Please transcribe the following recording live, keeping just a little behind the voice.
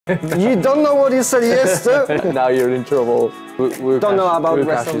You don't know what you said yes to? Now you're in trouble. Woocash, don't know about the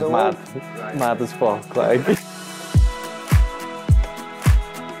rest of the world. Mad as fuck, like.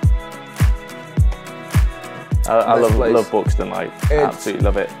 I love Buxton, like, absolutely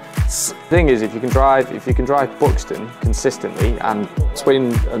love it. The thing is, if you can drive Buxton consistently and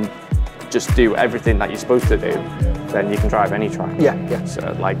twin and just do everything that you're supposed to do, then you can drive any track. Yeah, yeah.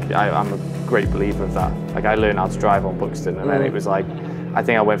 So, like, I'm a great believer of that. Like, I learned how to drive on Buxton, and then it was like, I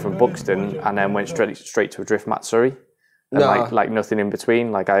think I went from Buxton and then went straight to a drift mat Surrey, and like nothing in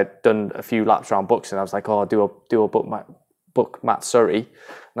between. Like, I had done a few laps around Buxton. I was like, oh, I'll do a book mat Surrey,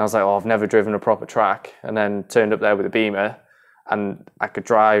 and I was like, oh, I've never driven a proper track, and then turned up there with a Beamer, and I could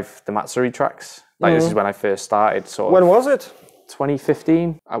drive the mat Surrey tracks. Like, this is when I first started. When was it?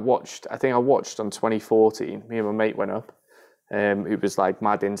 2015. I think I watched on 2014. Me and my mate went up, who was like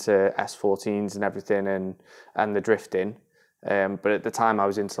mad into S14s and everything, and the drifting. But at the time I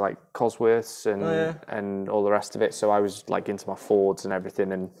was into like Cosworths and all the rest of it. So I was like into my Fords and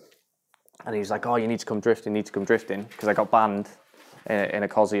everything. And he was like, oh, you need to come drifting, because I got banned in a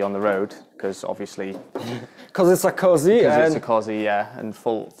Cosy on the road, because obviously... Because it's a Cosy. Because it's a Cosy, yeah, and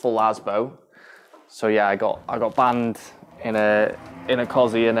full ASBO. So yeah, I got banned in a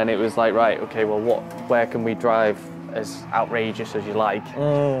Cosy, and then it was like, right, okay, well, where can we drive as outrageous as you like?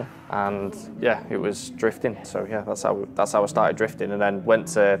 And yeah, it was drifting. So yeah, that's how I started drifting, and then went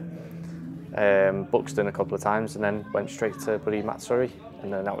to Buxton a couple of times, and then went straight to bloody mat Surrey,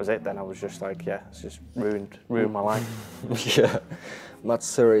 and then that was it. Then I was just like, yeah, it's just ruined my life. Yeah, mat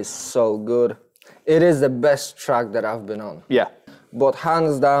Surrey is so good. It is the best track that I've been on. Yeah, but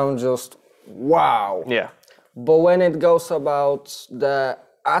hands down, just wow. Yeah. But when it goes about the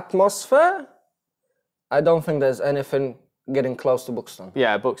atmosphere, I don't think there's anything getting close to Buxton.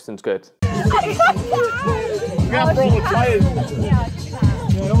 Yeah, Buxton's good.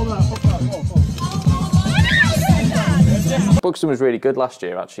 Buxton was really good last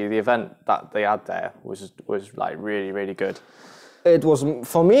year, actually. The event that they had there was like really, really good. It was,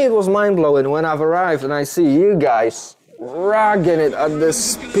 for me, it was mind-blowing when I've arrived and I see you guys ragging it at the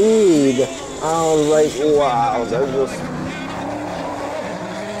speed. I was like, wow, that's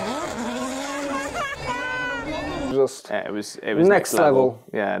just yeah, it was next level.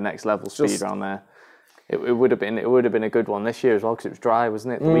 Yeah, next level speed around there. It would have been a good one this year as well, because it was dry,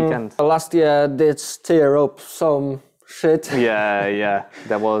 wasn't it? The weekend. Last year did stir up some shit. Yeah,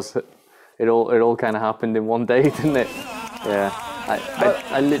 there was. It all kind of happened in one day, didn't it? Yeah.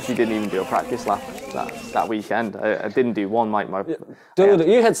 I literally didn't even do a practice lap that weekend. I didn't do one. Dude,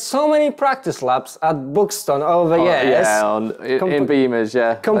 you had so many practice laps at Buxton over years. Yeah, in Beamers,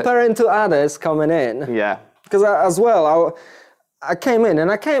 yeah. Comparing to others coming in. Yeah. Because as well, I came in,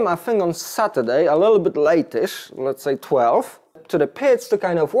 and I think on Saturday, a little bit late-ish, let's say 12, to the pits to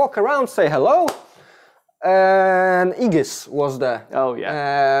kind of walk around, say hello. And Igis was there. Oh,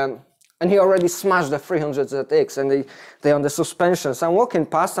 yeah. And he already smashed the 300 ZX, and they on the suspensions. I'm walking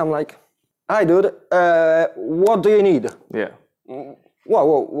past, I'm like, hi dude, what do you need? Yeah.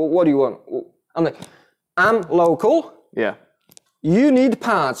 What do you want? I'm like, I'm local. Yeah. You need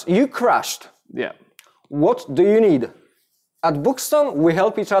parts, you crashed. Yeah. What do you need? At Buxton, we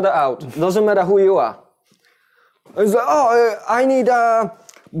help each other out. Doesn't matter who you are. He's like, oh, I need a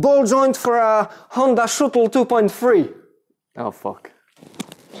ball joint for a Honda Shuttle 2.3. Oh, fuck.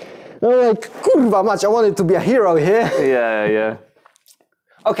 I'm like, kurwa mać, I wanted to be a hero here. Yeah.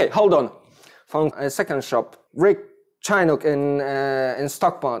 Okay, hold on. Found a second shop, Rick Chinook in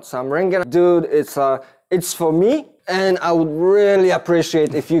Stockport. So I'm ringing. Dude, it's for me, and I would really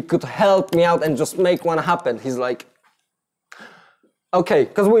appreciate if you could help me out and just make one happen. He's like, okay,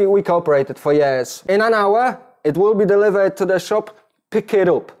 because we cooperated for years. In an hour, it will be delivered to the shop, pick it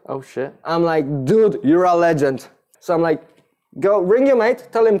up. Oh shit. I'm like, dude, you're a legend. So I'm like, go ring your mate,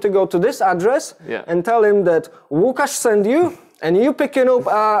 tell him to go to this address, and tell him that Woocash sent you, and you picking up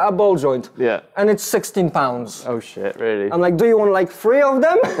a ball joint. Yeah. And it's 16 pounds. Oh shit, really? I'm like, do you want like 3 of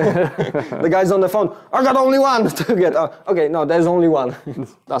them? The guy's on the phone, I got only one to get. Okay, no, there's only one.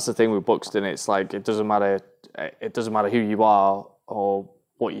 That's the thing with Buxton, it's like, it doesn't matter who you are or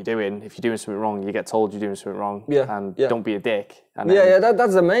what you're doing. If you're doing something wrong, you get told you're doing something wrong. Yeah. And don't be a dick. And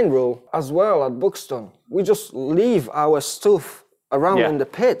that's the main rule as well at Buxton. We just leave our stuff around in the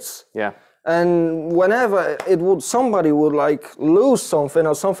pits. Yeah. And whenever somebody would like lose something,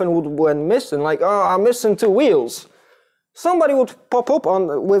 or something went missing, like, oh, I'm missing 2 wheels. Somebody would pop up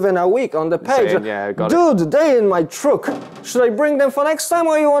within a week on the page. Saying, yeah, dude, they're in my truck. Should I bring them for next time,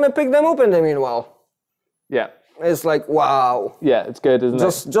 or you want to pick them up in the meanwhile? Yeah. It's like, wow. Yeah, it's good, isn't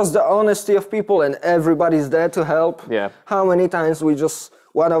it? Just the honesty of people, and everybody's there to help. Yeah. How many times we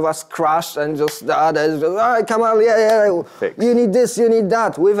one of us crashed and just the other is just, all right, come on, yeah, Fix. you need this, you need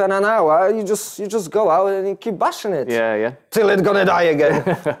that. Within an hour, you just go out and you keep bashing it. Yeah. Till it's gonna die again.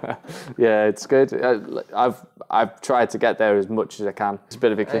 Yeah, it's good. I've tried to get there as much as I can. It's a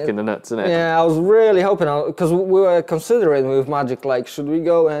bit of a kick in the nuts, isn't it? Yeah, I was really hoping, because we were considering with Magic, like, should we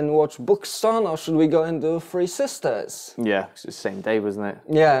go and watch Buxton or should we go and do Three Sisters? Yeah, it's the same day, wasn't it?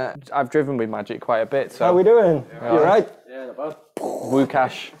 Yeah. I've driven with Magic quite a bit, so... How we doing? You right? Yeah, not bad.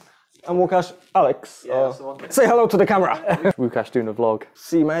 Woocash. I'm Woocash. Alex. Yeah, that's the one. Say hello to the camera. Woocash doing a vlog.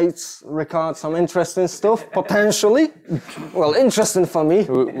 See, mates, record some interesting stuff, potentially. Well, interesting for me.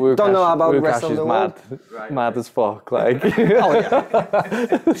 Woocash, Don't know about the rest Woocash of is the mad. world. Mad as fuck, like... Oh,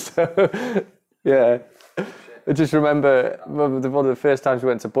 yeah. So, yeah. I just remember one of the first times we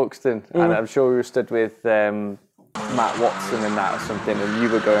went to Buxton, and I'm sure we were stood with Matt Watson and that or something, and you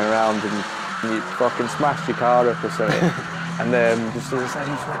were going around and you fucking smashed your car up or something. And then just all of a sudden,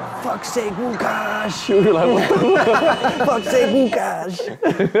 you just went, fuck's sake, Woocash! We were like, what? Fuck's sake, Woocash!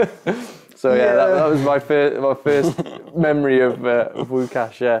 So yeah, that was my first memory of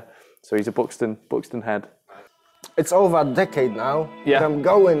Woocash, yeah. So he's a Buxton head. It's over a decade now. Yeah. that I'm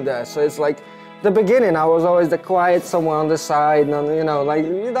going there, so it's like, the beginning I was always the quiet someone on the side, and you know, like,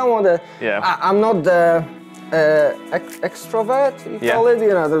 you don't want to... Yeah. I'm not the extrovert, you call it, you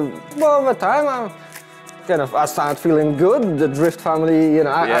know, well, over time I started feeling good, the Drift family, you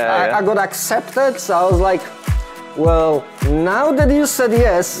know, I got accepted, so I was like, well, now that you said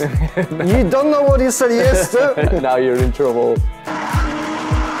yes, you don't know what you said yes to. Now you're in trouble.